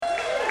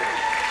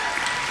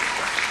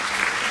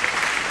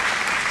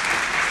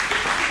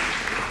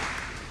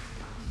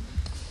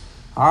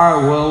All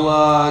right,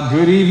 well,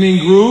 good evening,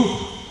 group.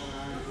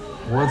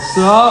 What's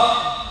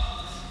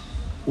up?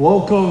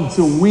 Welcome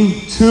to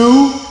week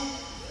 2.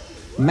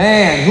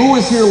 Man, who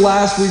was here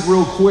last week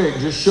real quick?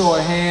 Just show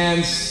of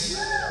hands.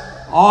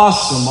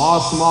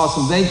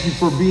 Awesome. Thank you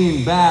for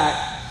being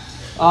back.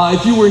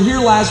 If you were here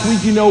last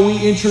week, you know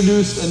we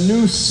introduced a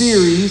new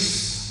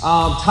series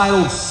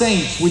titled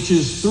Saints, which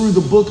is through the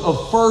book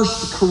of 1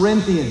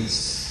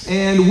 Corinthians.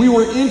 And we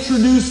were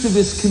introduced to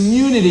this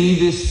community,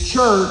 this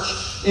church,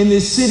 in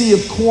this city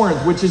of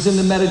Corinth, which is in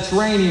the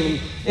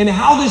Mediterranean. And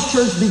how this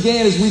church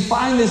began is we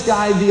find this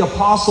guy, the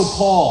Apostle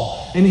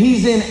Paul, and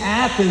he's in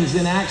Athens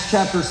in Acts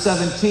chapter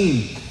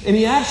 17. And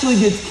he actually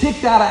gets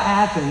kicked out of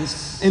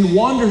Athens and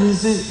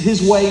wanders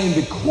his way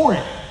into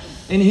Corinth.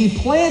 And he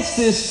plants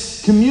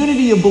this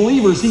community of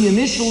believers. He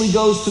initially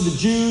goes to the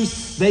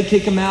Jews. They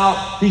kick him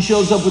out. He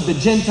shows up with the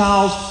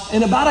Gentiles.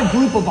 And about a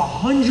group of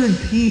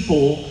 100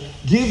 people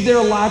give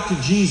their life to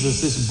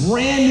Jesus. This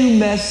brand new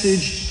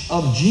message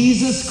of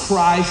Jesus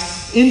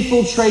Christ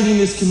infiltrating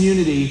this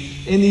community,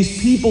 and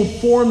these people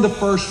form the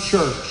first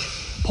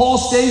church. Paul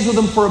stays with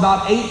them for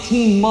about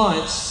 18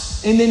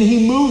 months, and then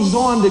he moves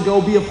on to go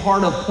be a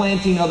part of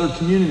planting other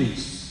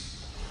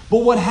communities. But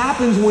what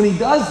happens when he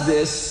does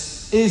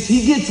this is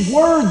he gets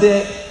word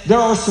that there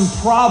are some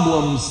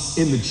problems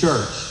in the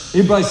church.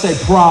 Everybody say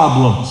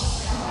problems.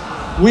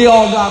 We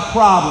all got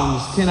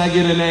problems. Can I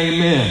get an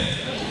amen?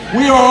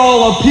 We are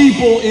all a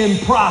people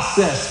in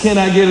process. Can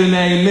I get an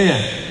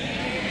amen?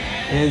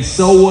 And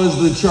so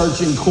was the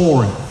church in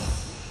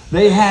Corinth.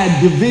 They had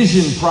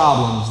division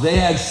problems. They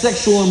had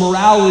sexual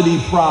immorality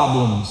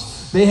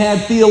problems. They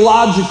had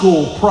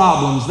theological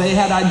problems. They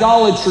had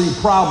idolatry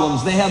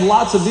problems. They had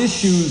lots of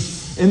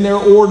issues in their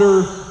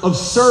order of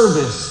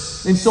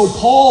service. And so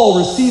Paul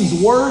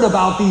receives word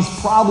about these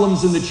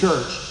problems in the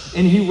church,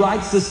 and he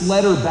writes this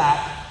letter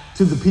back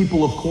to the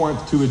people of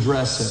Corinth to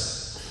address it.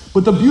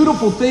 But the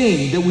beautiful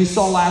thing that we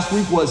saw last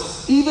week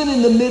was, even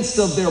in the midst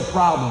of their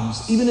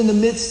problems, even in the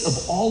midst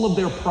of all of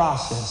their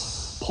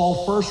process,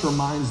 Paul first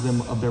reminds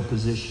them of their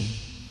position.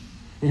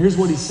 And here's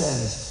what he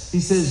says. He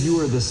says, you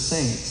are the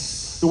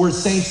saints. The word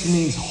saints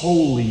means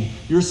holy.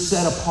 You're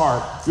set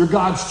apart. You're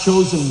God's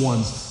chosen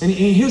ones. And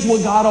here's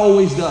what God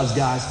always does,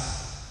 guys.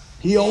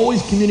 He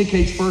always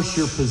communicates first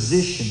your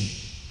position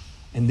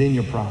and then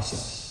your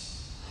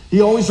process.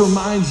 He always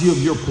reminds you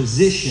of your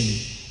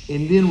position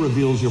and then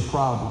reveals your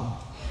problem.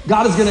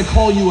 God is going to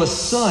call you a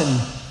son,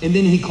 and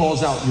then he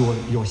calls out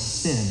your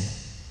sin.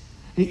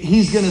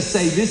 He's going to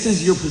say, this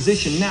is your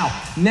position.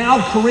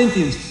 Now,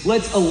 Corinthians,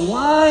 let's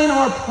align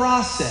our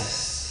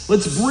process.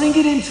 Let's bring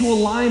it into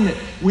alignment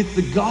with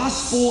the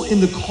gospel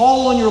and the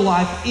call on your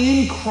life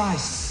in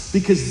Christ,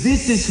 because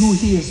this is who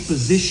he has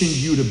positioned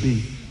you to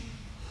be.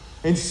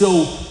 And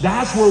so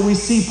that's where we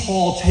see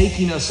Paul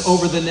taking us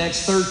over the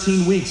next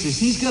 13 weeks, is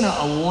he's going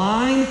to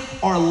align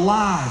our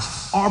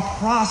lives, our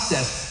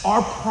process,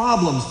 our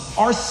problems,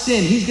 our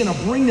sin. He's going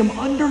to bring them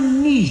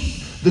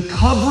underneath the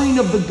covering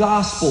of the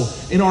gospel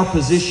in our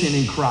position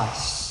in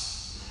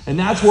Christ. And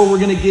that's where we're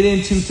going to get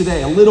into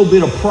today, a little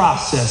bit of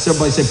process.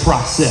 Everybody say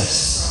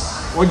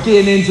process. We're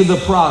getting into the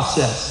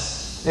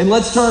process. And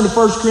let's turn to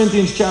 1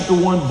 Corinthians chapter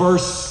 1,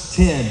 verse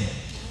 10.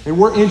 And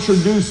we're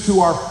introduced to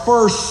our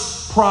first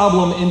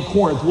problem in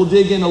Corinth. We'll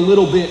dig in a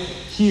little bit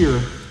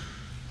here.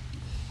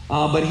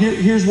 But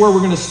here's where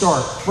we're going to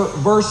start.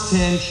 Verse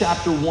 10,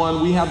 chapter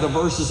 1. We have the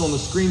verses on the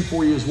screen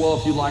for you as well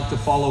if you'd like to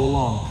follow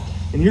along.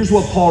 And here's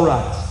what Paul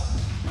writes.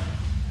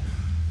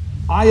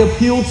 I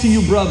appeal to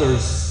you,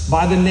 brothers,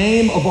 by the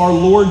name of our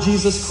Lord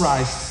Jesus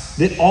Christ,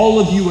 that all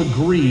of you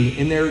agree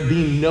in there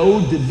being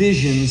no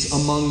divisions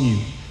among you,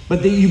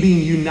 but that you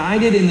being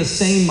united in the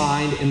same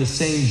mind and the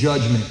same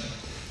judgment.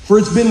 For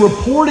it's been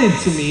reported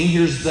to me,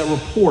 here's that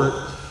report,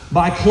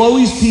 by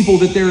Chloe's people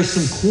that there is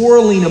some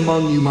quarreling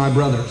among you, my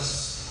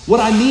brothers.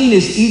 What I mean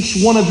is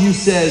each one of you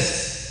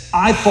says,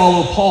 I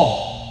follow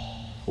Paul,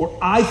 or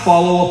I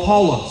follow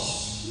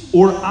Apollos,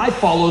 or I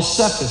follow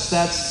Cephas,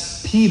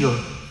 that's Peter,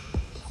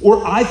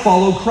 or I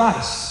follow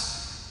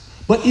Christ.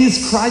 But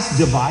is Christ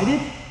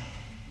divided?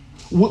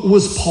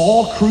 Was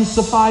Paul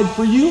crucified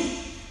for you?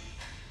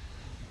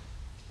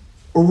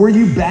 Or were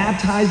you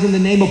baptized in the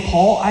name of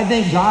Paul? I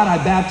thank God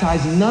I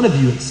baptized none of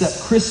you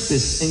except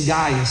Crispus and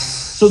Gaius,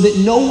 so that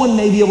no one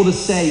may be able to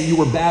say you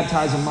were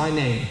baptized in my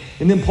name.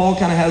 And then Paul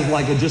kind of has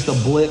like just a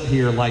blip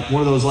here, like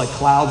one of those like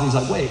clouds. He's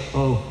like, wait,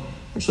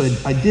 actually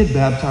I did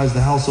baptize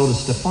the household of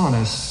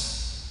Stephanas.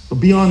 But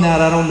beyond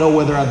that, I don't know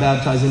whether I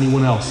baptized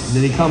anyone else. And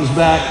then he comes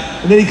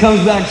back,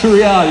 to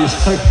reality.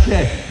 He's like,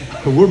 okay,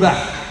 we're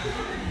back.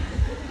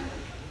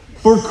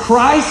 For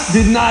Christ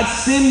did not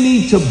send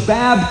me to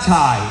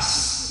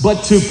baptize,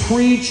 but to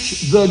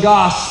preach the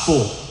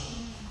gospel.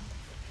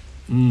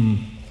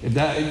 If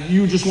that,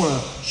 you just want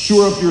to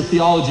shore up your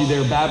theology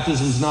there.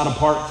 Baptism is not a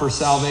part for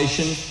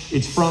salvation.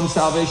 It's from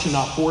salvation,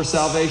 not for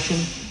salvation.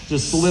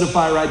 Just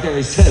solidify right there.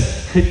 He said,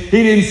 he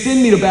didn't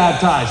send me to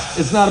baptize.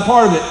 It's not a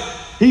part of it.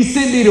 He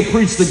sent me to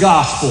preach the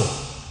gospel.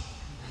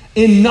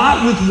 And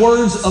not with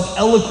words of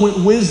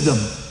eloquent wisdom,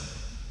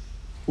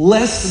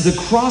 lest the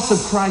cross of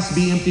Christ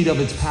be emptied of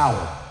its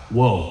power.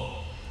 Whoa.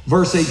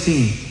 Verse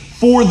 18.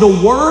 For the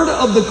word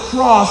of the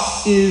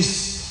cross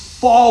is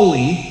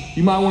folly.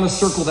 You might want to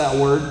circle that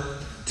word.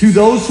 To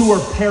those who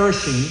are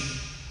perishing,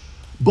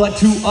 but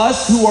to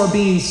us who are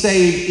being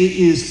saved, it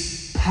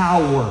is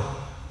power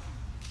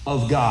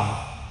of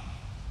God.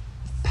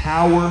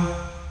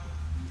 Power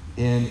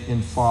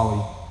and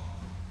folly.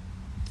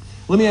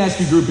 Let me ask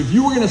you, group, if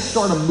you were going to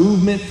start a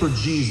movement for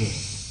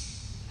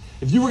Jesus,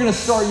 if you were going to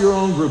start your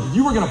own group, if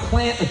you were going to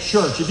plant a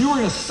church, if you were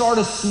going to start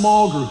a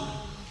small group,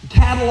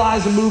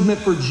 catalyze a movement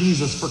for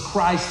Jesus, for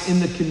Christ in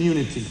the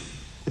community,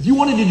 if you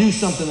wanted to do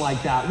something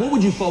like that, what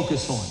would you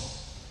focus on?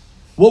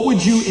 What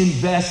would you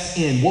invest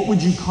in? What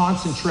would you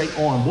concentrate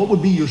on? What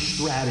would be your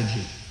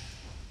strategy?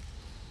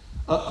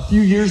 A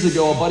few years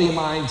ago, a buddy of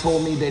mine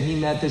told me that he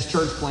met this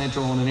church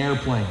planter on an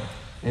airplane.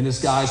 And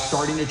this guy's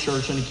starting a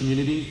church in a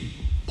community.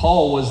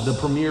 Paul was the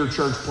premier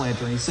church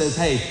planter. And he says,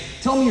 hey,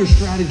 tell me your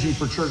strategy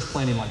for church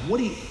planting. Like, what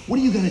are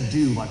you going to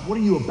do? Like, what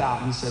are you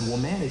about? And he said, well,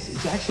 man,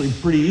 it's actually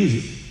pretty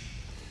easy.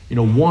 You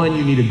know, one,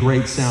 you need a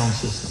great sound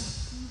system.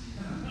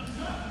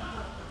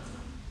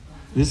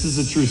 This is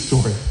a true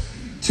story.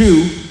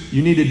 Two,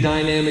 you need a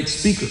dynamic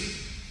speaker.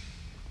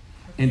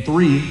 And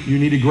three, you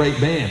need a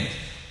great band.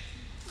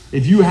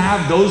 If you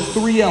have those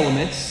three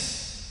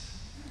elements,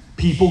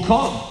 people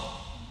come.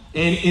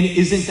 And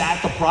isn't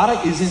that the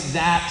product? Isn't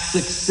that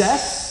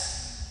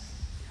success?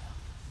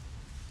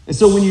 And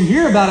so when you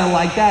hear about it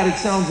like that, it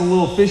sounds a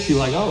little fishy,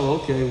 like,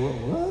 oh, okay, well,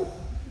 what?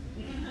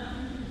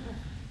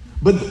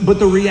 But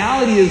the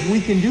reality is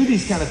we can do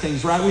these kind of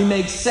things, right? We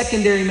make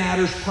secondary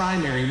matters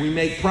primary. We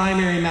make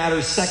primary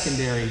matters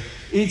secondary.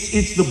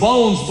 It's the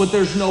bones, but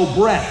there's no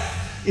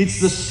breath. It's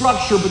the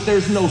structure, but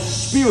there's no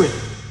spirit.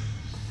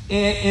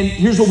 And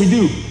here's what we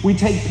do. We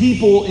take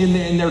people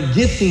in their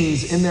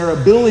giftings and their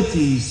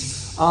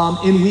abilities,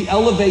 and we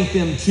elevate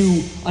them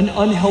to an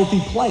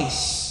unhealthy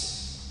place.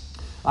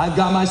 I've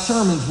got my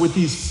sermons with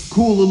these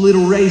cool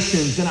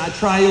alliterations, and I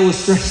try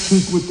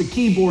illustrations with the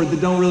keyboard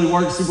that don't really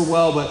work super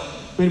well, but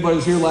if anybody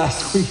was here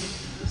last week,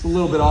 it's a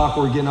little bit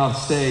awkward getting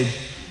off stage.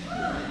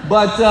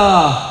 But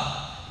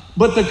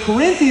the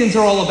Corinthians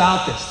are all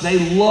about this.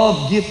 They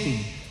love gifting.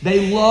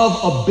 They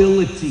love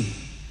ability.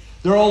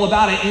 They're all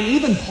about it. And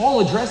even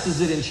Paul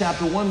addresses it in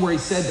chapter 1 where he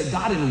said that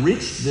God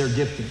enriched their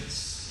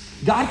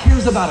giftings. God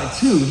cares about it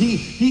too.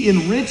 He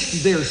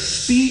enriched their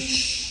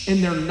speech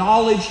and their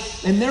knowledge,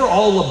 and they're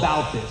all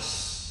about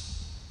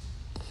this.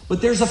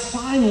 But there's a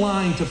fine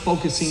line to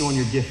focusing on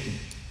your gifting.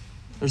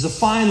 There's a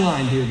fine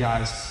line here,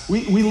 guys.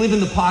 We live in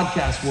the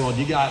podcast world.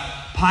 You got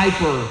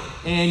Piper,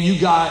 and you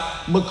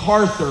got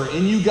MacArthur,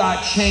 and you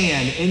got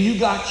Chan, and you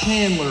got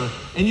Chandler,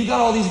 and you got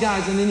all these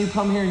guys, and then you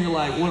come here and you're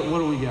like, what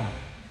do we got?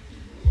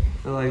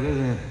 They're like, this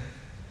ain't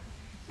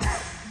it.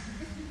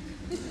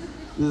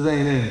 This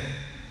ain't it.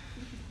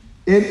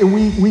 And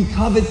we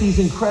covet these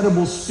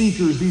incredible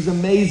speakers, these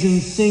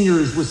amazing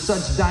singers with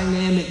such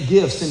dynamic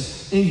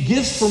gifts. And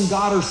gifts from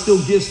God are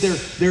still gifts.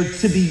 They're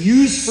to be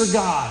used for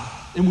God.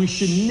 And we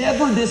should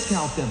never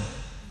discount them.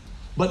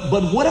 But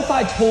what if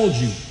I told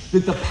you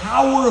that the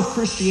power of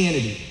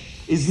Christianity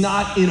is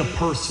not in a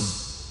person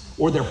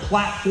or their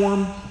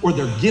platform or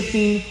their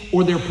gifting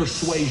or their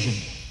persuasion?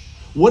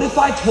 What if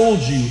I told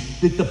you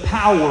that the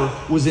power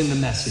was in the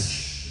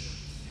message?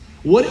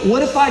 What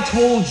if I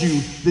told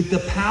you that the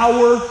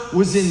power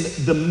was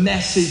in the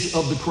message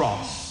of the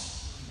cross?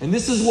 And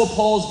this is what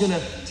Paul's going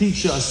to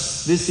teach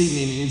us this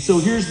evening. And so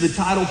here's the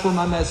title for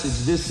my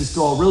message. This is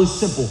called, really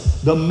simple,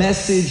 The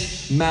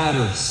Message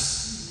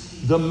Matters.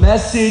 The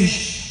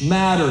message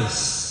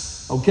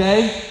matters.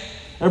 Okay?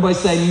 Everybody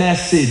say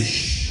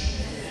message.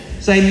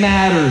 Say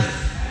matters.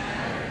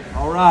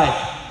 All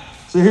right.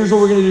 So here's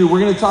what we're going to do. We're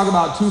going to talk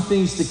about two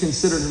things to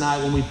consider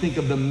tonight when we think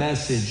of the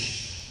message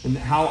and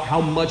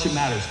how much it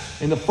matters.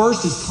 And the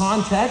first is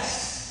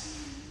context,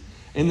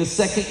 and the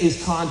second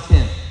is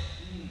content.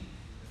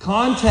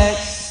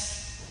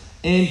 Context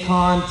and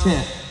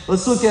content.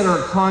 Let's look at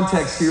our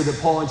context here that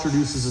Paul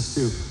introduces us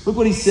to. Look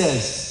what he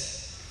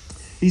says.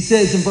 He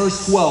says in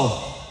verse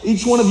 12,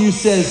 each one of you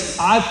says,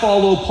 I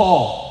follow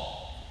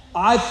Paul.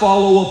 I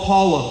follow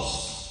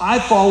Apollos. I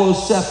follow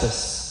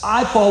Cephas.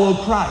 I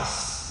follow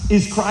Christ.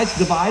 Is Christ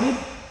divided?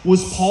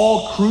 Was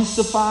Paul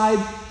crucified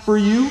for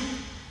you?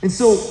 And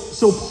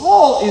so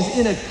Paul is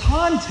in a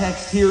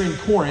context here in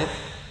Corinth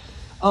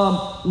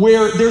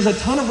where there's a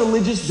ton of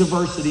religious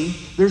diversity.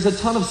 There's a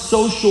ton of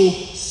social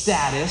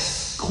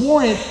status.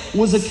 Corinth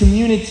was a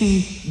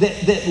community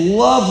that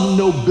loved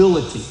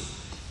nobility.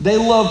 They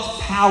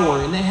loved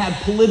power, and they had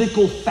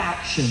political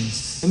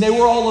factions. And they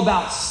were all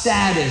about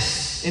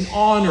status and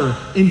honor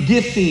and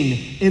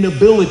gifting and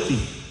ability.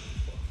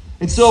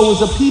 And so it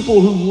was a people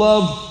who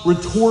loved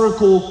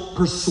rhetorical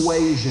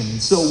persuasion.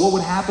 And so what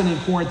would happen in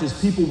Corinth is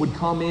people would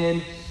come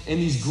in, and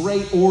these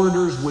great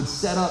orators would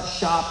set up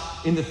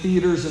shop in the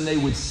theaters, and they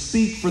would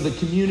speak for the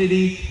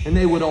community, and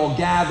they would all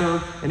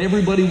gather, and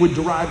everybody would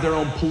derive their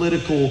own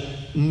political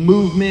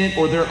movement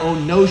or their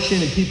own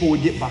notion, and people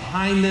would get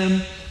behind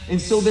them. And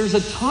so there's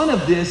a ton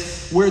of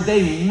this where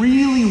they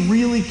really,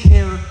 really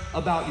care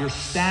about your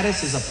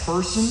status as a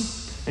person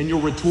and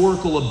your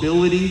rhetorical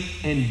ability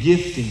and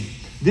gifting.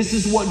 This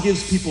is what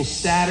gives people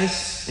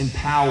status and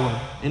power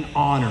and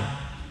honor.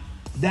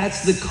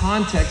 That's the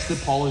context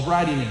that Paul is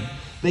writing in.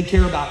 They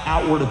care about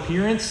outward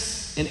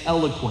appearance and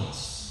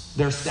eloquence.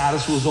 Their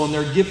status was on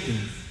their gifting.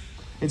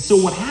 And so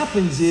what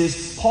happens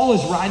is Paul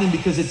is writing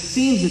because it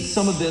seems that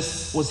some of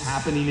this was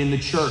happening in the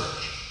church.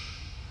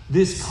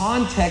 This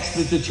context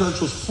that the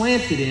church was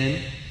planted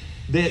in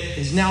that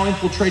is now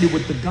infiltrated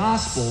with the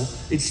gospel,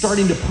 it's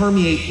starting to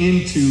permeate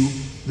into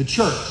the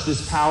church.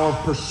 This power of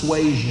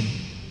persuasion,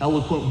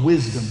 eloquent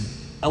wisdom,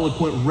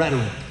 eloquent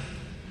rhetoric.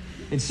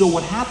 And so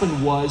what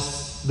happened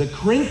was the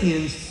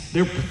Corinthians,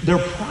 their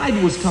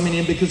pride was coming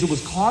in because it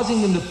was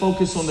causing them to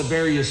focus on the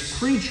various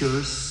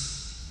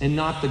preachers and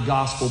not the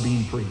gospel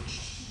being preached.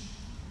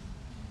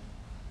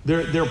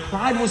 Their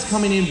pride was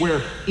coming in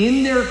where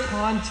in their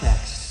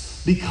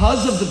context,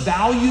 because of the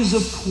values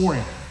of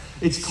Corinth,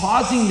 it's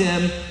causing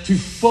them to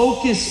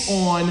focus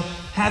on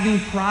having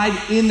pride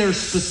in their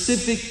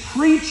specific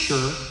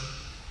preacher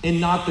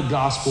and not the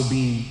gospel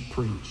being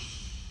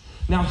preached.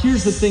 Now,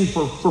 here's the thing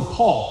for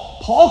Paul.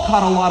 Paul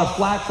caught a lot of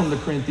flack from the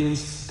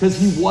Corinthians because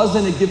he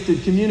wasn't a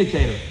gifted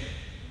communicator.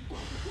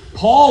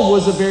 Paul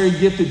was a very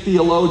gifted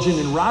theologian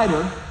and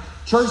writer,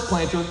 church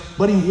planter,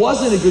 but he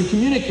wasn't a good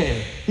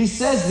communicator. He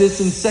says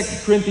this in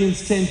 2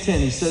 Corinthians 10:10.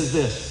 He says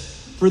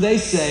this, "For they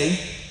say,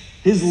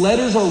 his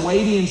letters are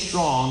weighty and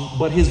strong,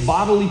 but his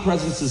bodily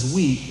presence is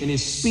weak, and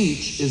his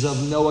speech is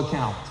of no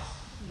account."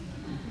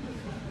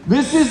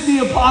 This is the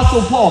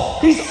Apostle Paul.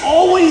 He's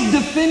always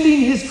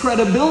defending his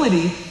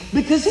credibility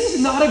because he's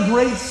not a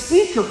great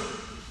speaker.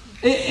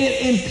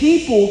 And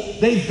people,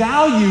 they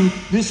value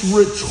this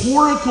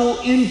rhetorical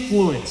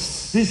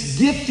influence, this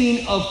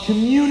gifting of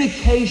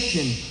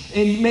communication.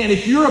 And man,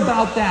 if you're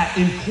about that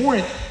in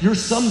Corinth, you're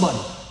somebody.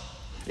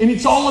 And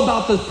it's all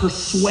about the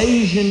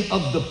persuasion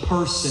of the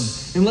person.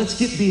 And let's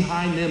get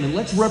behind them and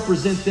let's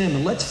represent them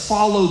and let's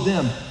follow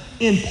them.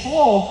 And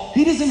Paul,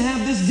 he doesn't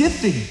have this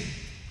gifting.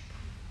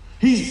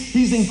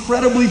 He's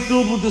incredibly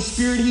filled with the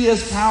Spirit. He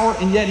has power,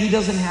 and yet he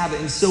doesn't have it.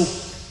 And so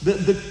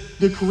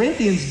the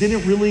Corinthians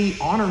didn't really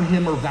honor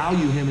him or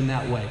value him in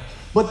that way.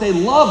 But they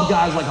loved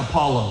guys like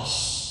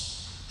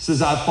Apollos. He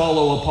says, "I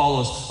follow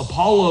Apollos."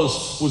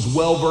 Apollos was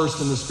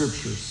well-versed in the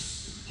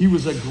scriptures. He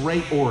was a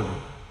great orator.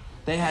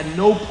 They had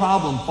no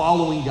problem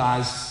following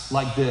guys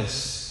like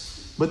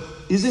this. But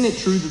isn't it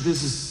true that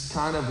this is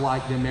kind of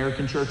like the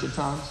American church at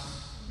times?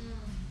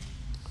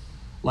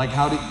 Like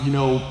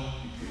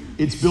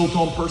it's built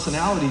on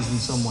personalities in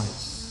some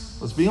ways.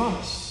 Let's be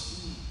honest.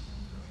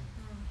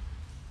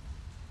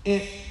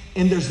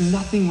 And there's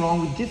nothing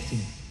wrong with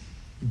gifting.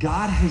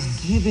 God has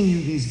given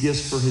you these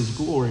gifts for his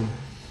glory.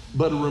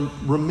 But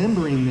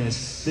remembering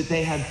this, that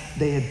they had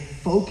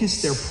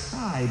focused their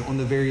pride on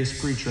the various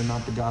preacher and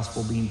not the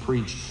gospel being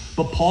preached.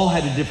 But Paul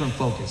had a different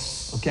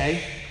focus,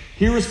 okay?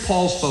 Here is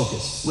Paul's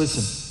focus.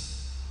 Listen,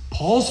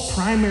 Paul's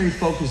primary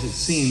focus, it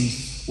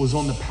seems, was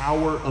on the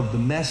power of the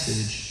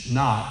message,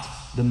 not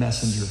the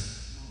messenger.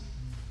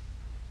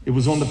 It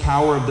was on the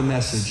power of the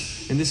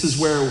message. And this is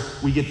where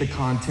we get the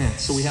content.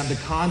 So we have the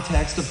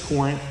context of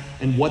Corinth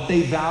and what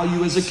they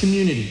value as a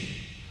community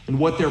and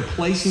what they're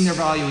placing their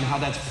value and how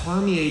that's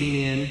permeating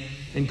in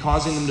and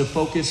causing them to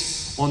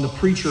focus on the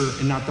preacher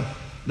and not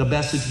the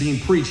message being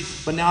preached.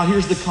 But now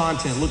here's the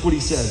content. Look what he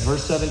says,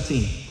 verse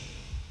 17.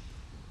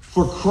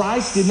 "For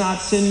Christ did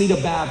not send me to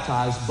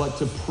baptize, but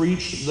to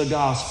preach the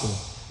gospel,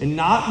 and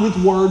not with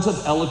words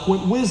of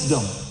eloquent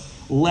wisdom,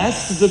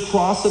 lest the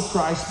cross of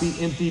Christ be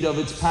emptied of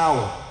its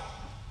power.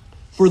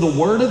 For the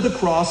word of the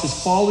cross is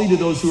folly to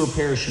those who are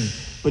perishing,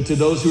 but to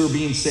those who are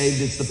being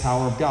saved, it's the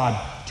power of God."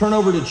 Turn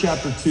over to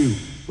chapter 2.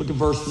 Look at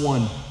verse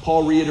 1.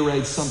 Paul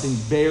reiterates something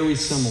very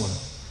similar.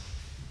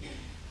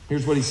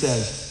 Here's what he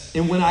says.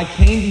 "And when I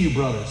came to you,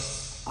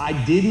 brothers, I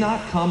did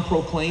not come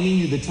proclaiming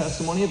you the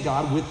testimony of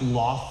God with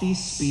lofty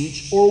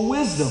speech or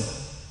wisdom.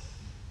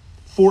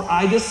 For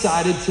I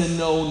decided to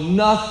know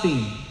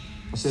nothing."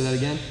 I'll say that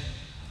again.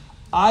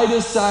 "I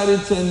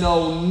decided to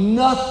know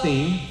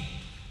nothing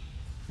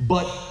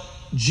but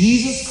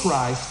Jesus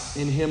Christ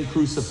and him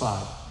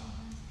crucified.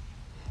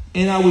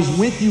 And I was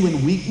with you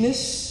in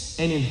weakness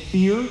and in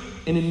fear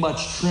and in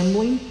much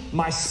trembling.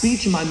 My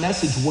speech and my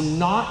message were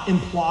not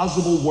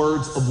implausible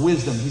words of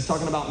wisdom." He's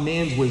talking about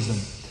man's wisdom.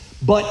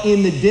 "But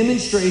in the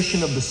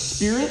demonstration of the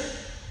Spirit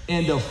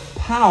and of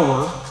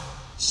power,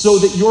 so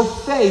that your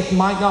faith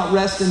might not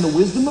rest in the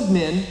wisdom of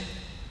men,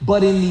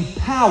 but in the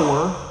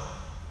power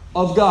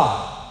of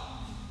God."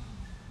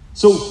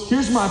 So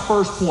here's my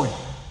first point.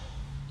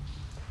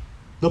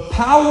 The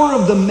power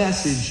of the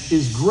message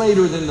is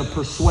greater than the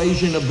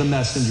persuasion of the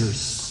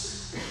messengers.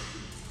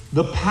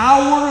 The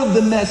power of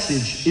the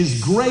message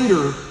is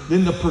greater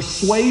than the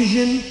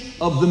persuasion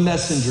of the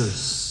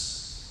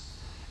messengers.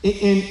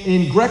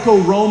 In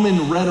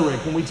Greco-Roman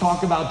rhetoric, when we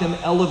talk about them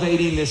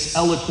elevating this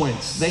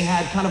eloquence, they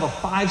had kind of a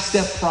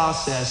 5-step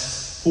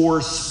process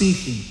for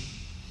speaking.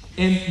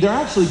 And they're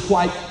actually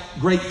quite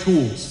great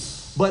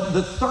tools. But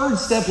the third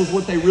step was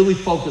what they really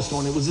focused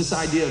on. It was this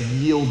idea of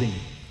yielding.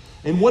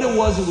 And what it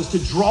was to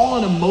draw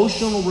an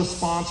emotional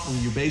response from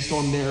you based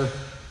on their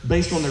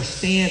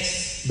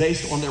stance,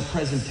 based on their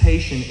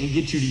presentation, and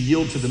get you to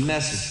yield to the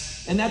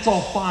message. And that's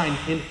all fine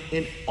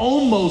and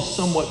almost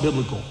somewhat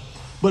biblical.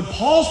 But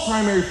Paul's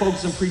primary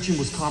focus in preaching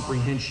was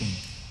comprehension.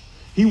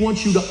 He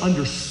wants you to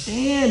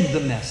understand the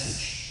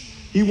message.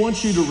 He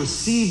wants you to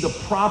receive the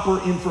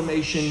proper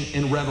information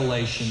and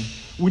revelation,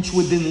 which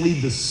would then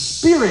lead the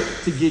Spirit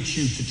to get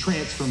you to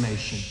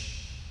transformation.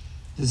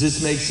 Does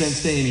this make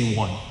sense to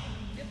anyone?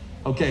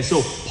 Okay,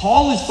 so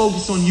Paul is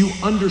focused on you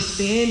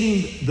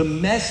understanding the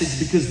message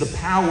because the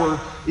power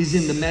is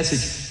in the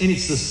message. And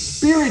it's the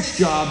Spirit's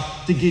job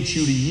to get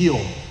you to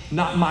yield.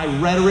 Not my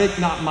rhetoric,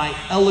 not my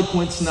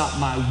eloquence, not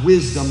my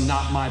wisdom,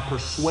 not my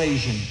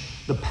persuasion.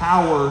 The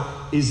power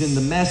is in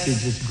the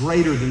message. It's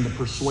greater than the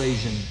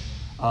persuasion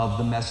of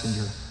the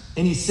messenger.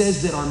 And he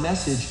says that our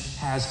message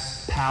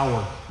has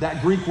power.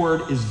 That Greek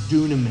word is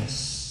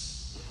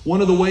dunamis.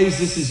 One of the ways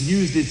this is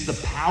used, it's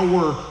the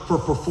power for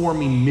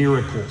performing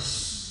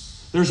miracles.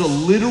 There's a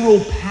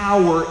literal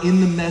power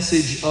in the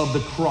message of the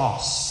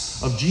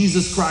cross, of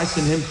Jesus Christ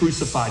and Him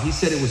crucified. He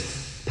said it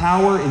was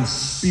power and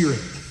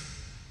spirit.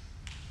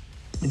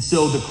 And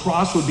so the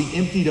cross would be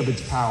emptied of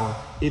its power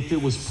if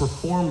it was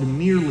performed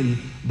merely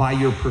by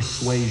your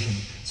persuasion.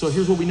 So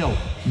here's what we know.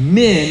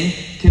 Men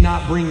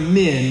cannot bring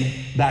men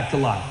back to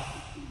life.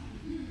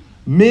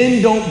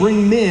 Men don't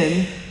bring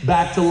men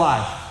back to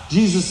life.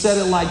 Jesus said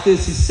it like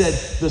this. He said,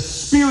 the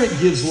Spirit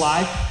gives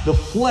life. The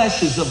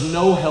flesh is of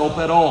no help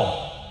at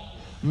all.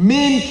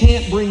 Men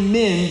can't bring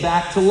men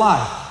back to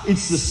life.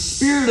 It's the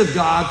Spirit of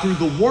God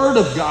through the Word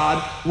of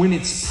God when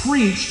it's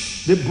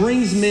preached that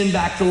brings men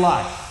back to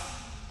life.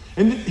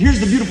 And here's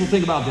the beautiful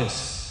thing about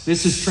this.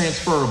 This is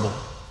transferable.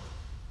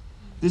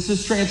 This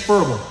is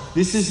transferable.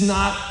 This is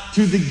not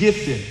to the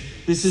gifted.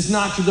 This is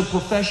not to the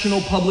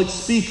professional public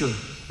speaker.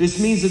 This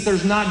means that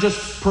there's not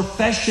just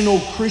professional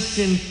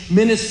Christian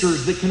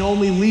ministers that can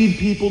only lead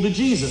people to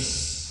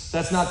Jesus.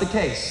 That's not the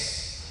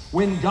case.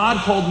 When God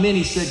called men,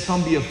 He said,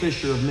 come be a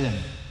fisher of men.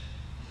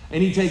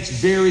 And He takes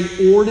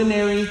very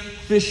ordinary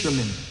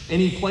fishermen and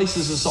He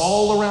places us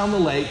all around the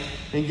lake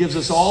and gives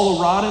us all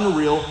a rod and a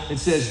reel and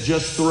says,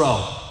 just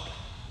throw.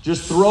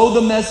 Just throw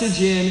the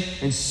message in,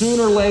 and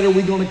sooner or later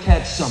we're going to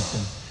catch something.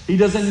 He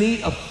doesn't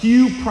need a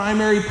few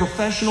primary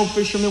professional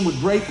fishermen with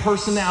great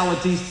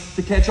personalities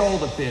to catch all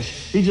the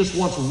fish. He just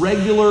wants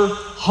regular,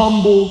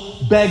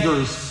 humble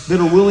beggars that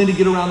are willing to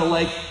get around the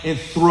lake and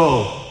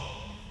throw.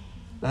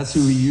 That's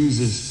who He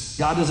uses.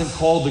 God doesn't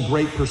call the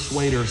great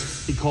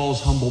persuaders. He calls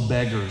humble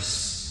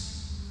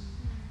beggars.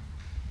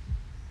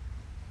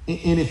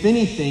 And if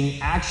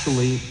anything,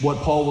 actually, what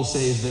Paul will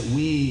say is that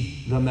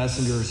we, the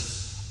messengers,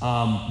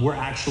 we're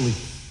actually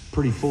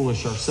pretty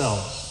foolish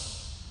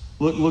ourselves.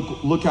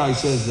 Look how he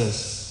says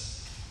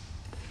this.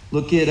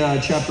 Look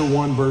at chapter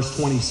 1, verse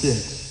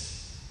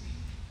 26.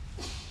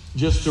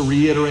 Just to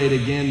reiterate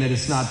again that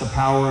it's not the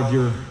power of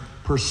your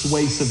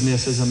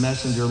persuasiveness as a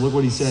messenger. Look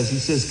what he says. He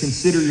says,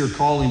 consider your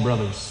calling,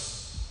 brothers.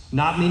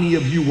 Not many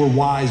of you were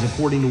wise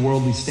according to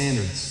worldly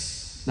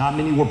standards. Not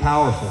many were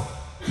powerful.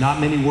 Not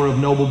many were of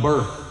noble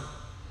birth.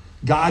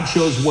 God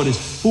chose what is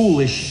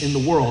foolish in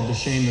the world to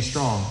shame the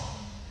strong.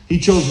 He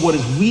chose what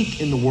is weak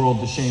in the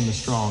world to shame the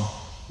strong.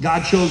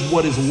 God chose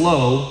what is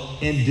low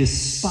and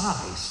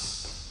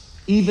despised,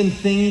 even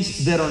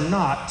things that are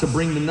not, to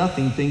bring to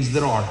nothing things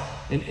that are.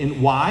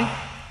 And why?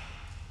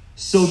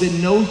 So that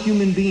no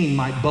human being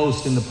might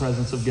boast in the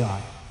presence of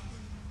God.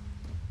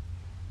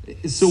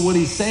 So what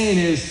he's saying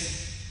is,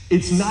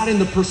 it's not in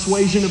the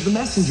persuasion of the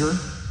messenger,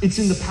 it's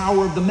in the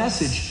power of the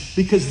message,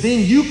 because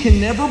then you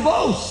can never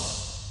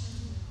boast.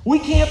 We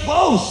can't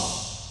boast.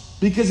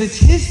 Because it's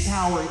His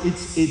power,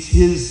 it's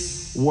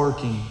His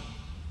working.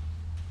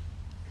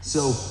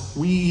 So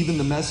we, even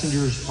the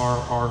messengers,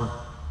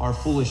 are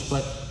foolish.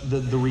 But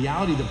the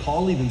reality that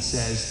Paul even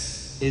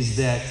says is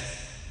that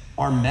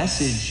our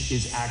message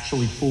is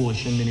actually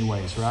foolish in many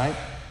ways, right?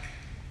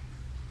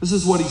 This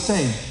is what he's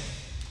saying.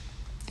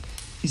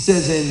 He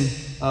says in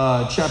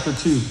chapter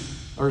 2,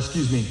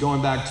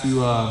 going back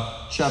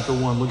to chapter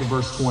 1, look at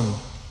verse 20.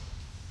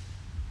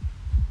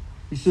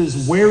 He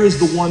says, where is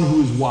the one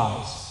who is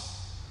wise?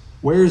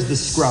 Where is the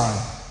scribe?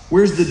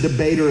 Where's the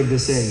debater of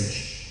this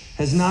age?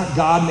 Has not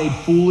God made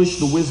foolish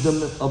the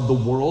wisdom of the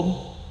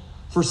world?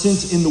 For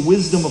since in the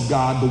wisdom of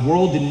God, the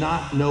world did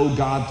not know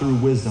God through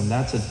wisdom.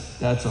 That's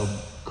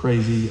a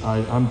crazy,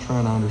 I'm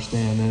trying to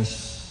understand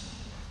this.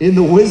 In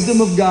the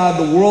wisdom of God,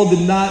 the world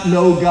did not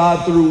know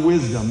God through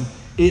wisdom.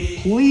 It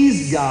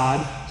pleased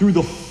God through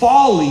the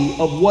folly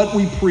of what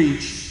we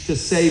preach to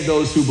save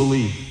those who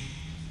believe.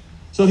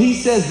 So he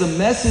says the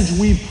message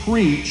we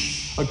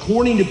preach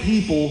according to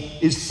people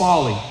is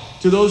folly.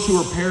 To those who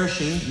are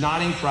perishing,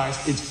 not in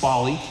Christ, it's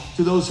folly.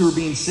 To those who are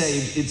being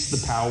saved, it's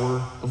the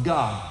power of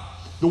God.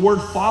 The word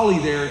folly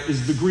there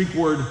is the Greek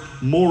word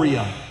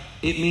moria.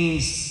 It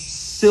means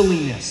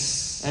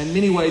silliness. In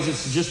many ways,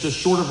 it's just a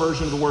shorter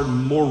version of the word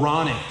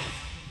moronic,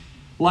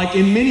 Like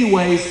in many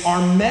ways,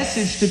 our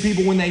message to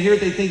people when they hear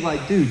it, they think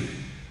like, dude,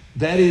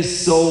 that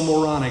is so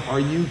moronic. Are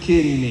you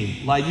kidding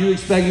me? Like you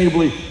expect me to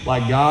believe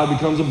like God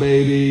becomes a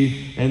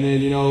baby and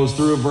then, is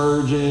through a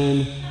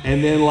virgin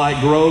and then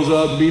like grows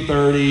up to be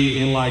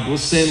 30 and like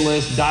was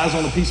sinless, dies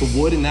on a piece of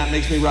wood and that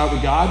makes me right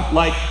with God?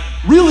 Like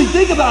really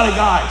think about it,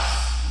 guys.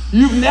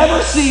 You've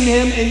never seen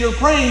him and you're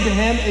praying to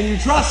him and you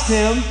trust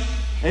him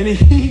and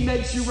he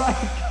makes you right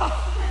with God.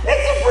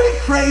 It's a pretty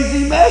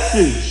crazy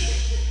message.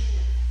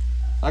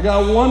 I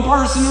got one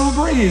person who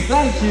agrees.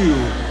 Thank you,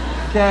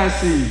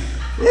 Cassie.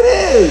 It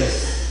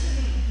is.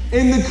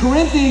 In the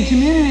Corinthian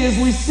community, as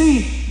we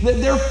see,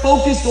 that they're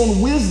focused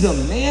on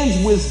wisdom,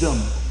 man's wisdom,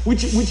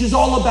 which is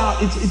all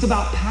about, it's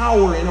about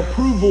power and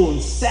approval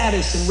and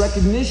status and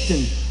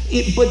recognition.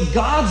 But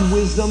God's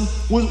wisdom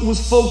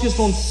was focused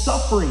on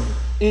suffering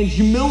and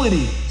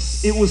humility.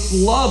 It was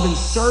love and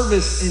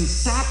service and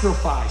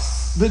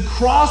sacrifice. The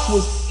cross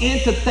was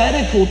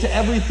antithetical to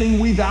everything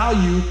we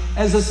value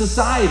as a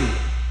society.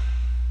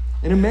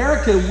 In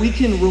America, we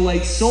can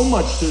relate so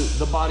much to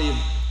the body of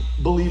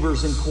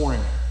believers in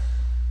Corinth.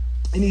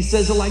 And he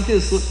says it like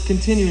this, look,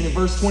 continuing in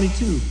verse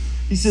 22.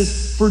 He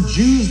says, for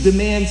Jews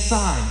demand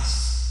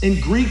signs,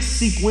 and Greeks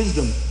seek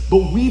wisdom,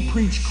 but we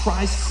preach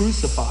Christ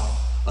crucified,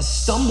 a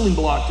stumbling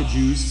block to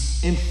Jews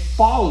and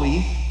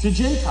folly to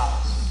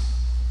Gentiles.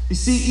 You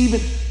see,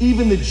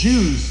 even the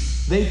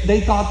Jews, they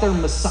thought their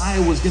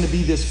Messiah was going to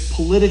be this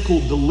political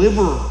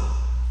deliverer.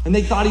 And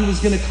they thought he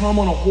was going to come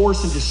on a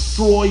horse and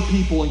destroy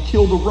people and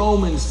kill the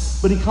Romans.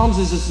 But he comes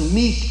as this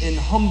meek and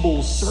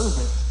humble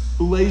servant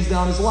who lays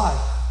down his life.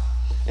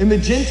 And the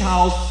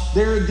Gentiles,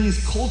 they're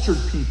these cultured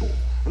people.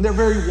 And they're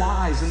very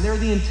wise. And they're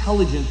the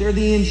intelligent. They're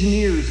the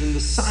engineers and the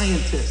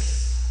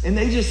scientists. And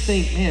they just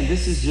think, man,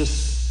 this is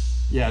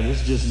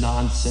just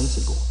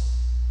nonsensical.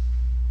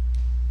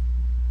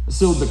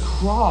 So the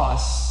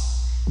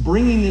cross,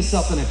 bringing this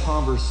up in a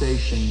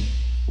conversation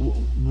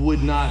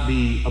would not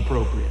be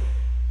appropriate.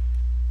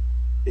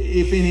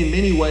 If in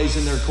many ways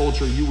in their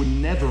culture, you would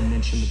never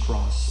mention the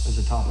cross as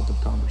a topic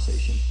of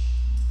conversation.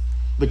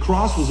 The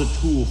cross was a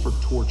tool for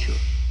torture.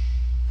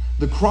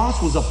 The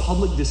cross was a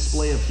public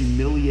display of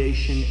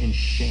humiliation and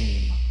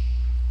shame.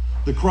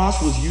 The cross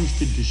was used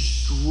to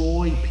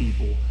destroy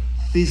people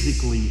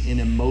physically and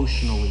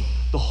emotionally.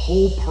 The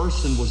whole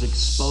person was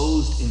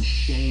exposed and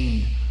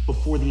shamed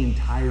before the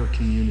entire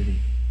community.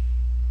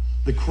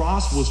 The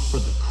cross was for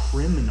the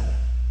criminal.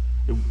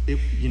 To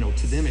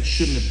them, it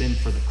shouldn't have been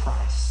for the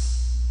Christ.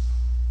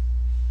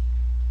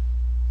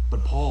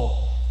 But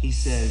Paul, he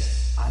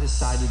says, I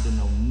decided to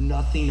know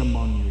nothing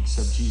among you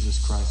except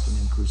Jesus Christ and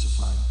him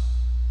crucified.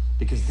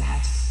 Because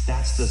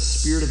that's the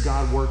Spirit of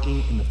God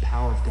working in the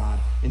power of God.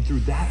 And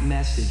through that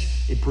message,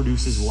 it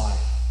produces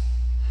life.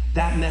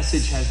 That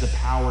message has the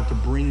power to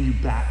bring you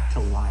back to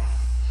life.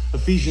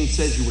 Ephesians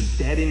says you were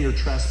dead in your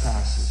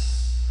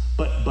trespasses,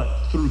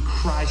 but through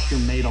Christ you're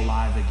made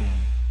alive again.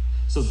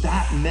 So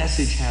that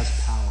message has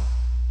power.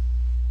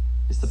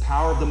 Is the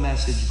power of the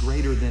message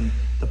greater than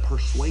the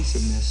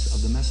persuasiveness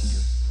of the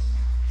messenger?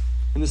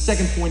 And the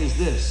second point is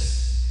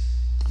this: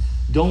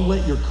 don't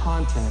let your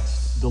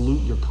context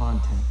dilute your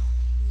content.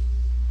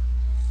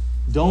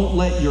 Don't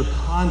let your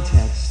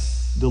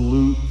context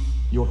dilute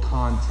your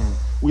content.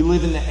 We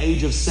live in the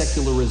age of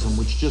secularism,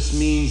 which just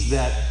means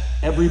that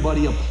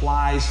everybody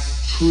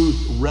applies truth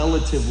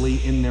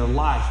relatively in their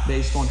life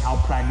based on how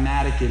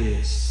pragmatic it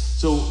is.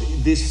 So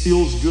this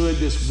feels good,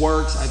 this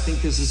works, I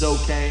think this is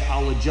okay,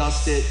 I'll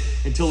adjust it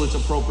until it's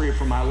appropriate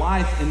for my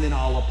life, and then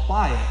I'll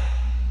apply it.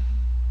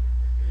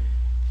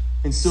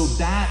 And so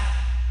that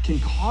can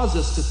cause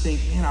us to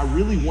think, man, I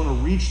really want to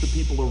reach the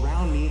people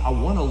around me. I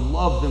want to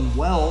love them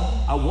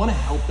well. I want to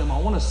help them. I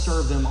want to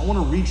serve them. I want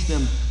to reach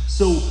them.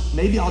 So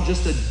maybe I'll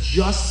just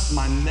adjust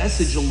my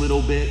message a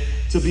little bit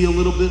to be a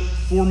little bit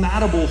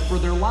formatable for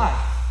their life.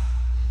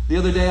 The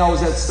other day I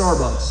was at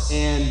Starbucks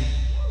and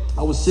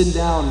I was sitting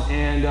down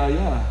and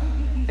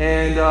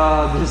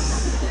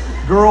this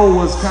girl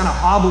was kind of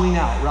hobbling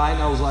out, right?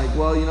 And I was like,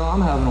 well,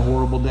 I'm having a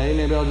horrible day.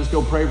 Maybe I'll just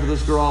go pray for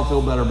this girl. I'll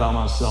feel better about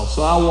myself.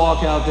 So I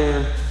walk out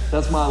there.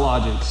 That's my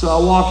logic. So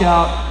I walk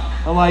out.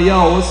 I'm like,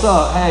 yo, what's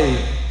up?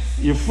 Hey,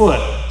 your foot.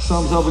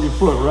 Something's up with your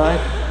foot, right?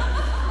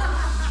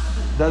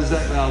 That's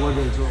that. Now look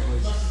at it,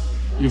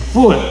 please. Your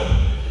foot.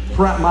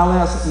 My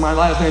last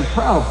name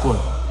Proudfoot,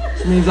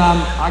 which means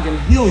I can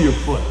heal your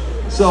foot.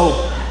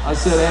 So I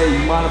said, hey,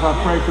 you mind if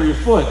I pray for your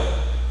foot?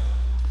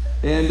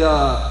 And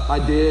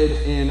I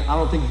did, and I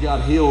don't think it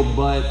got healed,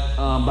 but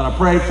I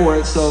prayed for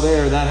it. So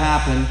that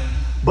happened.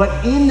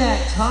 But in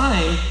that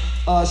time,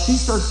 she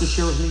starts to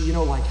share with me,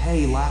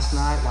 hey, last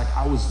night,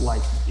 I was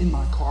in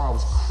my car, I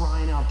was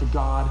crying out to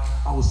God.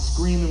 I was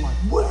screaming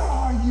where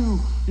are you?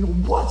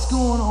 What's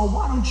going on?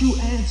 Why don't you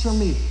answer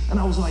me? And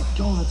I was like,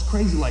 yo, that's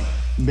crazy.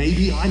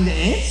 Maybe I'm the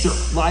answer.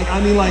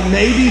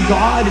 Maybe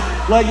God,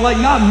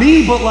 not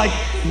me, but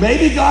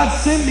maybe God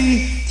sent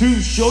me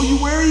to show you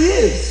where he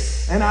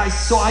is. And I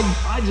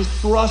just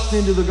thrust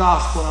into the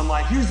gospel. And I'm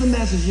like, here's the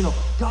message.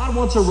 God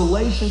wants a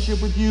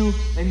relationship with you,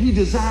 and he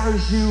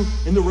desires you.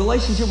 And the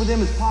relationship with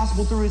him is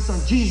possible through his son,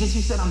 Jesus.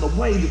 He said, I'm the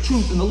way, the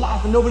truth, and the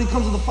life, and nobody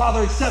comes to the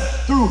Father except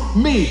through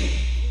me.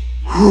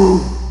 Whew.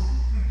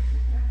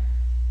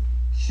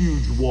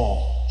 Huge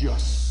wall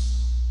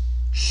just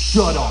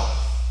shut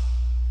off.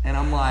 And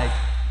I'm like,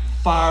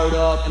 fired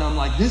up, and I'm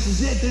like, this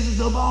is it. This is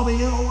the moment.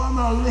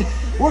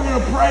 We're going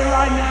to pray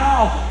right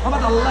now. I'm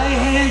about to lay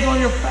hands on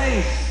your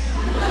face.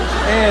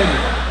 And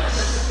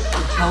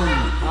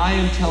I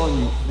am telling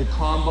you, the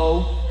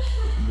combo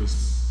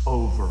was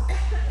over.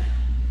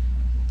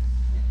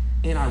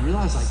 And I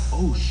realized, like,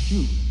 oh,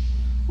 shoot.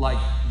 Like,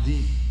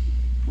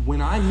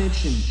 when I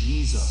mentioned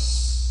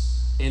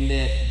Jesus and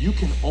that you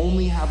can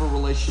only have a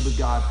relationship with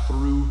God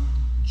through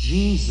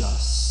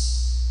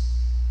Jesus,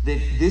 that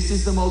this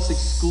is the most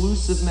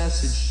exclusive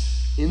message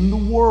in the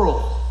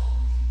world,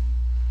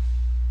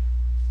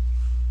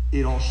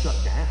 it all shut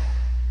down.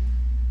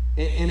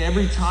 And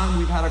every time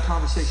we've had a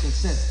conversation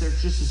since, there's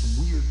just this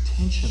weird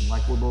tension.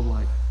 Like, we're both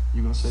like,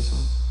 you gonna say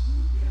something?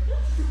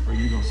 Or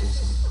you gonna say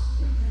something?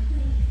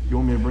 You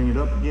want me to bring it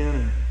up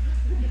again?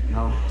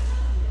 No?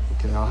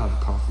 Okay, I'll have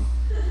a coffee.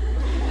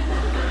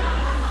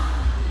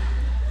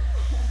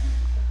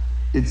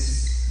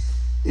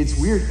 It's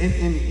weird.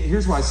 And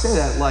here's why I say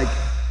that. Like,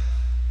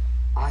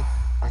 I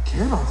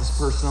care about this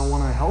person. I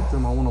want to help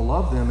them. I want to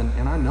love them.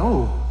 And I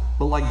know,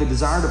 but like the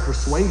desire to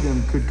persuade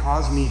them could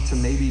cause me to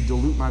maybe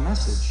dilute my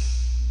message.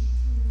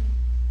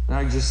 And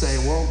I just say,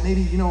 well,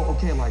 maybe,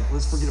 okay, like,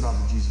 let's forget about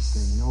the Jesus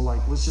thing.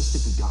 Like, let's just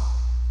stick to God.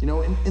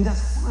 And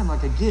that's fine.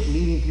 Like, I get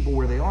meeting people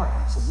where they are.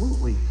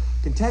 Absolutely.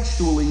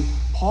 Contextually,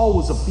 Paul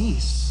was a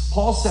beast.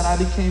 Paul said, I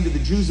became to the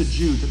Jews a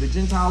Jew, to the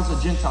Gentiles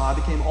a Gentile. I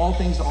became all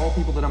things to all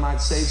people that I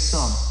might save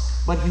some.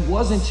 But he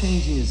wasn't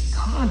changing his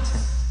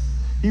content.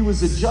 He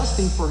was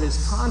adjusting for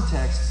his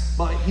context,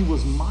 but he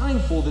was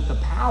mindful that the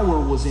power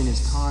was in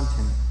his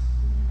content.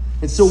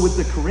 And so with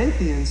the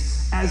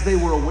Corinthians, as they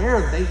were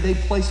aware, they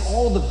placed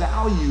all the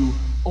value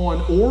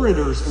on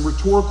orators and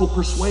rhetorical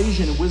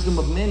persuasion and wisdom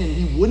of men, and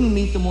he wouldn't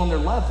meet them on their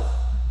level.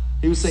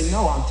 He would say,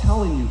 no, I'm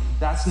telling you,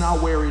 that's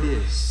not where it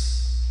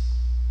is.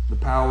 The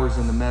power is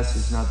in the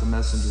message, not the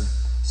messenger.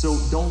 So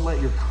don't let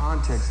your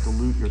context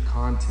dilute your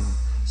content.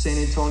 San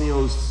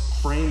Antonio's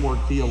framework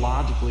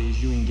theologically,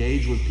 as you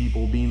engage with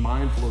people, being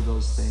mindful of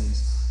those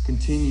things,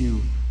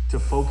 continue to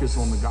focus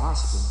on the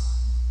gospel.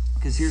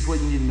 Because here's what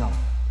you need to know.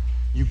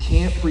 You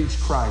can't preach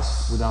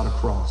Christ without a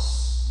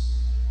cross.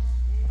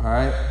 All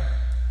right?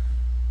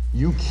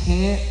 You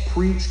can't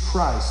preach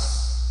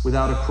Christ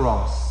without a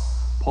cross.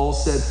 Paul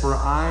said, for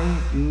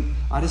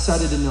I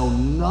decided to know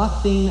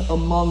nothing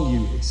among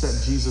you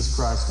except Jesus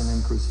Christ and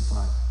him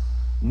crucified.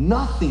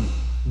 Nothing.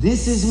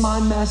 This is my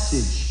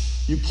message.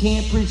 You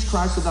can't preach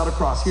Christ without a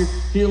cross.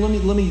 Here,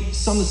 let me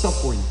sum this up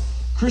for you.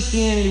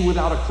 Christianity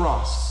without a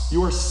cross,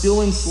 you are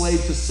still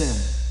enslaved to sin.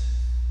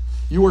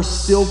 You are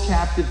still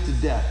captive to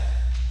death.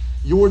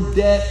 Your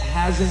debt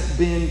hasn't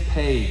been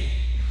paid.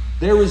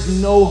 There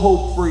is no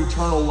hope for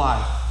eternal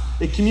life.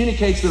 It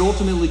communicates that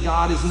ultimately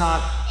God is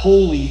not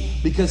holy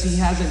because he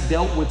hasn't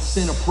dealt with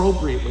sin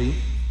appropriately.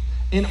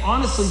 And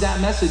honestly, that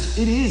message,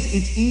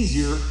 it's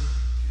easier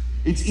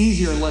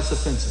and less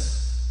offensive.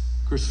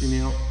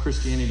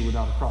 Christianity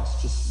without a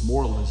cross, just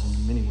moralism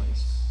in many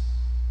ways.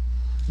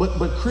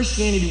 But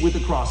Christianity with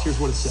a cross, here's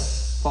what it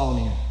says. Follow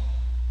me in.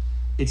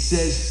 It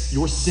says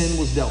your sin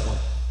was dealt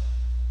with.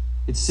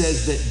 It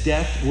says that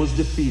death was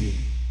defeated.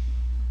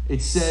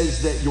 It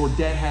says that your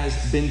debt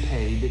has been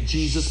paid, that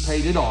Jesus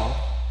paid it all.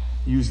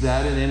 Use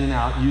that in and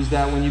out. Use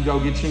that when you go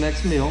get your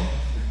next meal.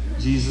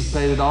 Jesus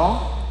paid it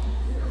all.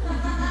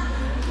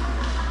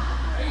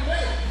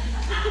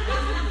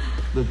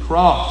 The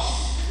cross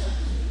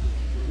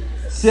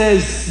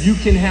says you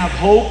can have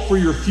hope for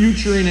your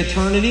future in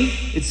eternity.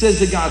 It says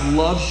that God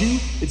loves you.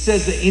 It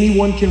says that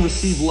anyone can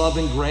receive love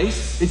and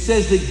grace. It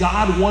says that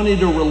God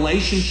wanted a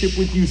relationship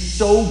with you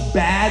so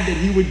bad that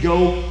he would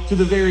go to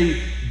the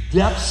very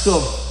depths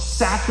of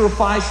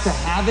sacrifice to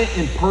have it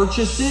and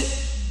purchase it.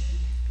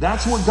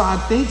 That's what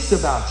God thinks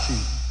about you.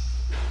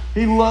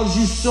 He loves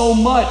you so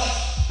much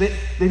that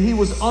he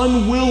was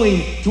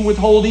unwilling to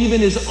withhold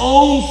even his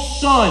own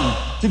son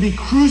to be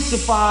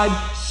crucified,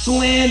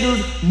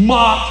 slandered,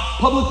 mocked,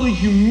 publicly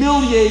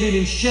humiliated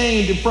and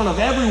shamed in front of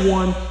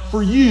everyone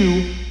for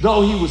you,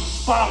 though he was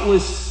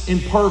spotless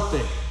and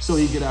perfect, so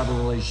he could have a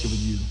relationship with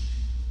you.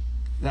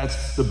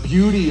 That's the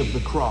beauty of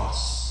the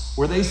cross.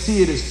 Where they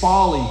see it as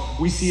folly,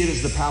 we see it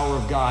as the power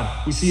of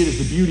God. We see it as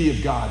the beauty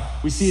of God.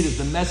 We see it as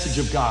the message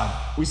of God.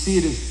 We see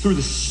it as through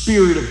the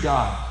Spirit of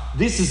God.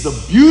 This is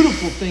the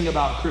beautiful thing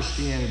about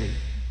Christianity.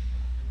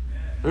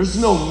 There's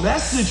no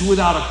message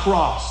without a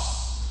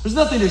cross. There's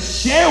nothing to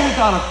share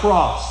without a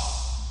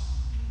cross.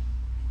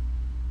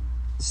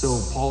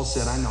 So Paul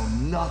said, I know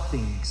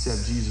nothing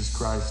except Jesus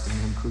Christ and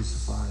him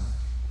crucified.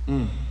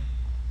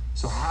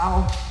 So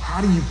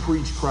how do you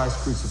preach Christ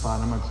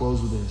crucified? I'm going to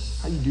close with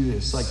this. How do you do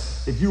this? Like,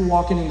 if you're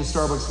walking into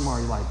Starbucks tomorrow,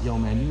 you're like, yo,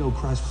 man, you know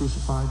Christ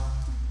crucified?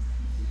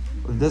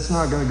 That's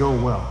not going to go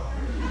well.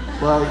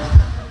 Like,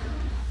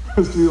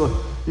 most people,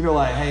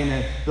 like, hey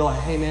man, they're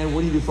like, hey man,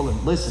 what do you do for a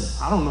living?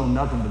 Listen, I don't know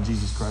nothing but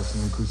Jesus Christ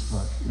and Him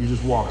crucified. You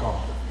just walk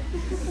off.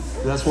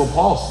 That's what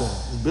Paul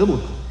said. It's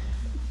biblical.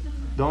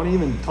 Don't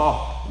even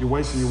talk. You're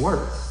wasting your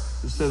words.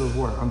 Just say those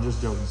words. I'm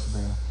just joking,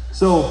 Savannah.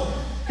 So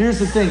here's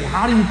the thing.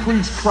 How do you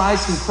preach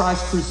Christ and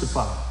Christ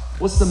crucified?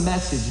 What's the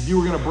message? If you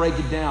were going to break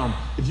it down,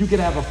 if you could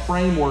have a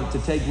framework to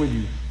take with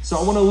you. So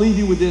I want to leave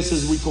you with this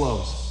as we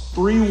close.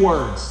 3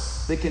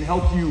 words that can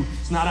help you.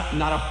 It's not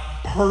a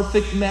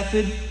perfect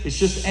method. It's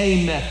just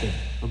a method,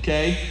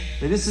 okay?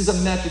 Now, this is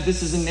a method.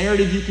 This is a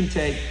narrative you can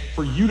take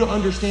for you to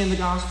understand the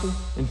gospel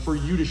and for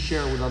you to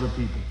share with other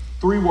people.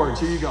 3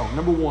 words. Here you go.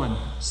 Number 1,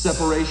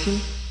 separation.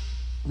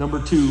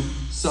 Number 2,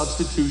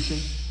 substitution.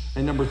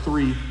 And number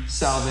 3,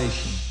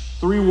 salvation.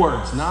 3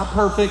 words. Not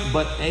perfect,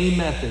 but a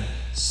method.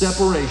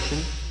 Separation,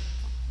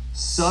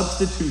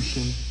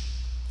 substitution,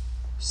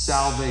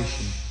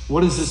 salvation.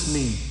 What does this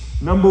mean?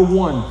 Number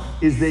 1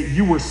 is that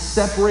you were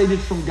separated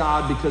from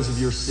God because of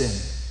your sin.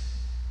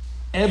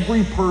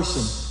 Every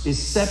person is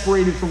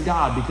separated from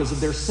God because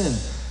of their sin.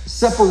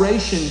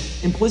 Separation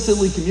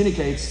implicitly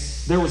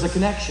communicates there was a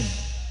connection.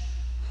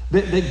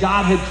 That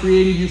God had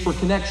created you for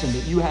connection,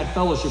 that you had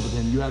fellowship with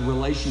Him, you had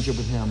relationship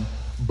with Him.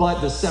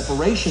 But the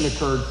separation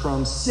occurred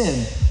from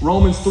sin.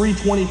 Romans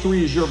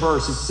 3:23 is your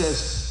verse. It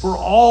says, for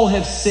all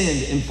have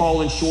sinned and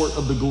fallen short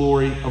of the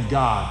glory of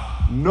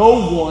God.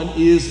 No one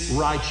is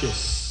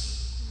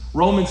righteous.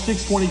 Romans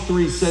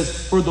 6:23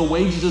 says, for the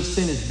wages of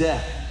sin is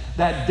death.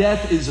 That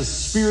death is a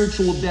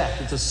spiritual death.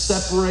 It's a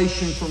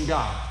separation from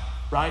God,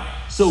 right?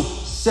 So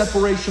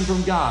separation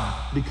from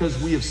God because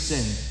we have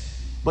sinned.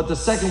 But the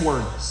second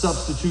word,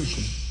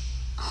 substitution.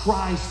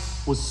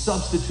 Christ was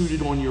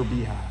substituted on your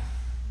behalf.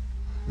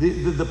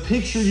 The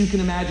picture you can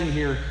imagine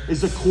here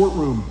is a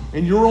courtroom,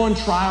 and you're on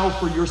trial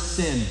for your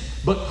sin,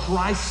 but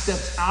Christ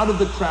steps out of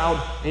the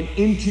crowd and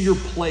into your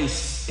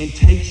place and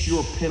takes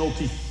your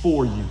penalty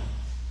for you.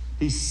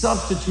 He's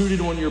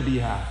substituted on your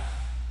behalf.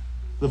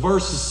 The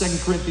verse is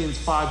 2 Corinthians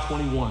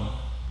 5:21.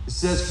 It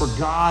says, for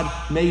God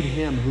made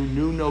Him who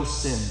knew no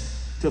sin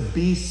to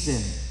be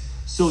sin,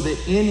 so that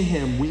in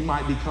Him we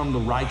might become the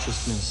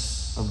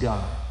righteousness of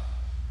God.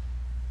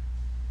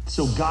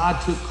 So God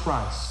took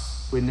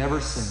Christ, who had never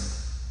sinned,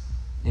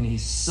 and He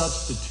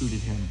substituted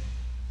Him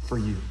for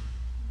you,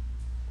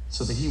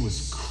 so that He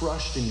was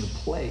crushed in your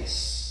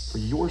place for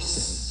your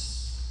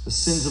sins. The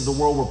sins of the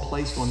world were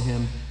placed on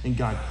Him, and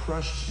God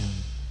crushed Him,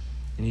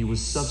 and He was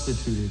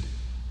substituted,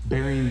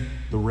 bearing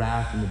the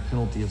wrath and the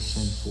penalty of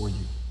sin for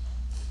you.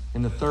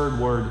 And the third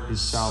word is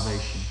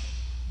salvation.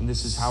 And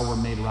this is how we're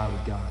made right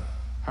with God.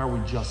 How are we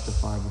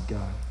justified with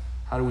God?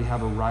 How do we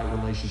have a right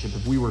relationship?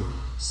 If we were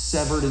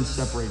severed and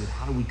separated,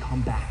 how do we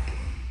come back?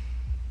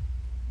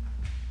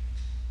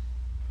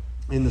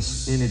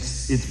 It's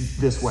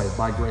this way,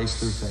 by grace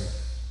through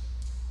faith.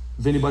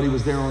 If anybody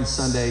was there on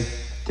Sunday,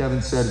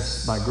 Kevin said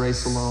it's by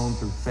grace alone,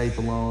 through faith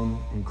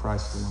alone, in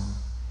Christ alone.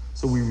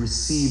 So we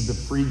receive the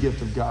free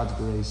gift of God's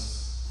grace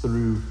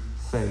through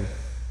faith.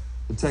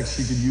 The text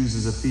you could use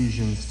is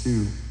Ephesians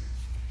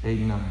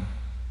 2:8-9.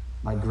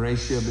 By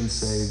grace you have been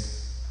saved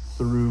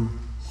through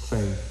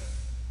faith.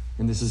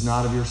 And this is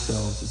not of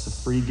yourselves, it's a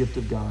free gift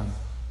of God,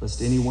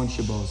 lest anyone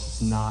should boast.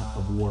 It's not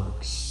of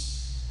works.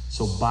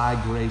 So by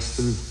grace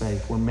through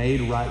faith, we're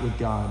made right with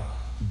God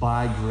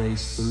by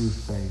grace through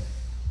faith.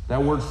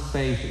 That word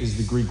faith is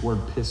the Greek word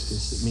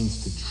pistis. It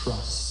means to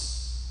trust.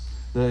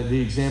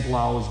 The example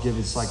I always give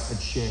is like a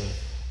chair.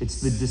 It's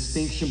the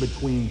distinction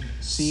between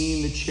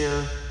seeing the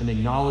chair and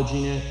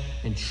acknowledging it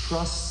and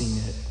trusting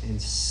it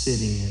and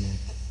sitting in it.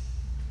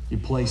 You're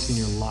placing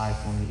your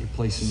life on it. You're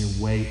placing your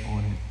weight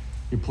on it.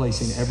 You're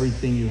placing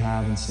everything you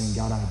have and saying,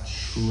 God, I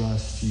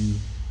trust you.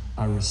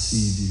 I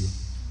receive you.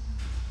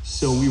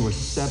 So we were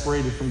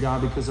separated from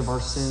God because of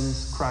our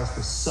sins. Christ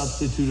was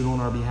substituted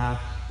on our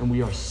behalf, and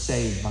we are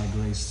saved by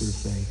grace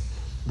through faith.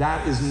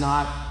 That is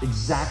not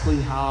exactly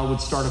how I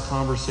would start a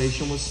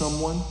conversation with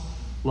someone.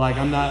 Like,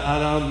 I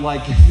don't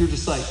like, if you're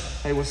just like,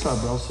 hey, what's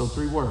up, bro? So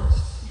 3 words.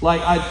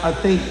 Like, I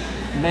think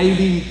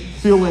maybe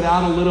fill it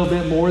out a little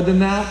bit more than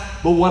that.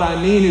 But what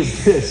I mean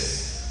is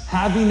this,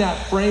 having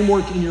that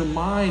framework in your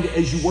mind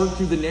as you work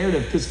through the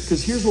narrative.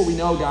 Because here's what we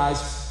know,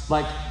 guys.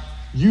 Like,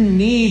 you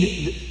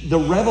need the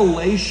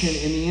revelation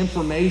and the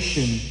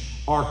information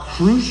are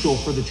crucial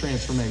for the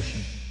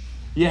transformation.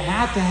 You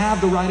have to have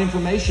the right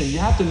information. You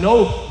have to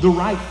know the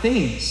right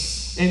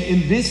things. And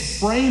in this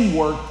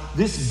framework,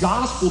 this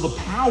gospel, the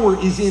power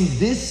is in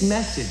this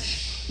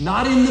message,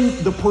 not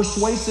in the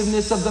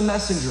persuasiveness of the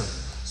messenger.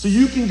 So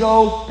you can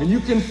go and you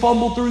can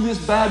fumble through this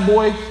bad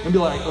boy and be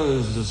like, oh,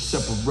 there's a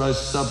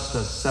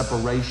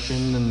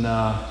separation and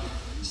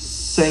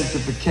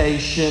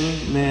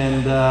sanctification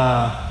and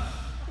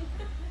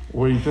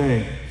what do you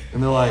think?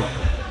 And they're like,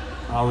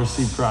 I'll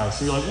receive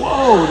Christ. And you're like,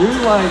 whoa,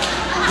 dude,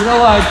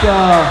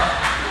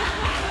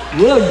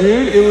 look,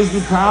 dude, it was the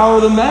power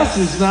of the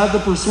message, not the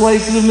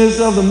persuasiveness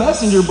of the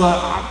messenger, but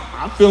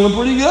I'm feeling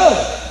pretty good.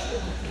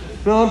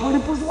 Feeling pretty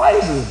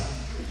persuasive.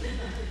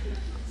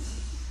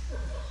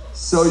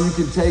 So you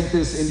can take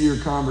this into your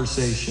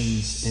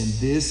conversations, and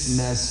this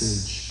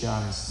message,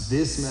 guys,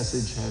 this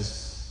message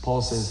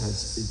Paul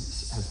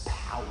says, has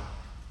power,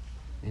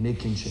 and it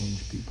can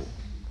change people.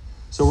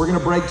 So we're going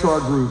to break to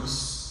our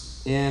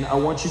groups, and I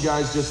want you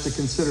guys just to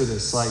consider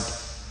this. Like,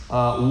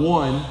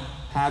 one,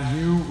 have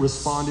you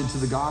responded to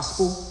the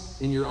gospel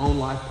in your own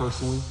life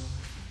personally?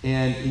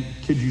 And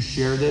could you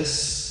share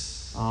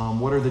this?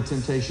 What are the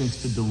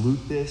temptations to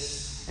dilute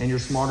this? And your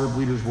smarter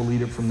leaders will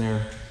lead it from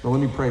there. But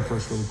let me pray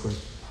first really quick.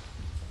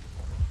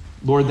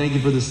 Lord, thank you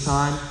for this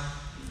time.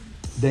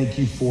 Thank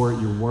you for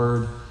your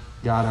word.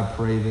 God, I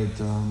pray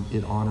that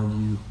it honored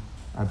you.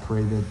 I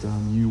pray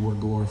that you were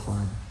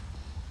glorified.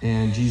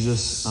 And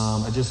Jesus,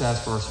 I just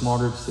ask for our small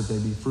groups that they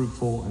be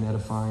fruitful and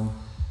edifying,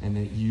 and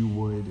that you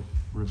would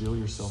reveal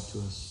yourself to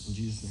us. In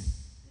Jesus' name,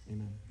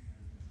 amen.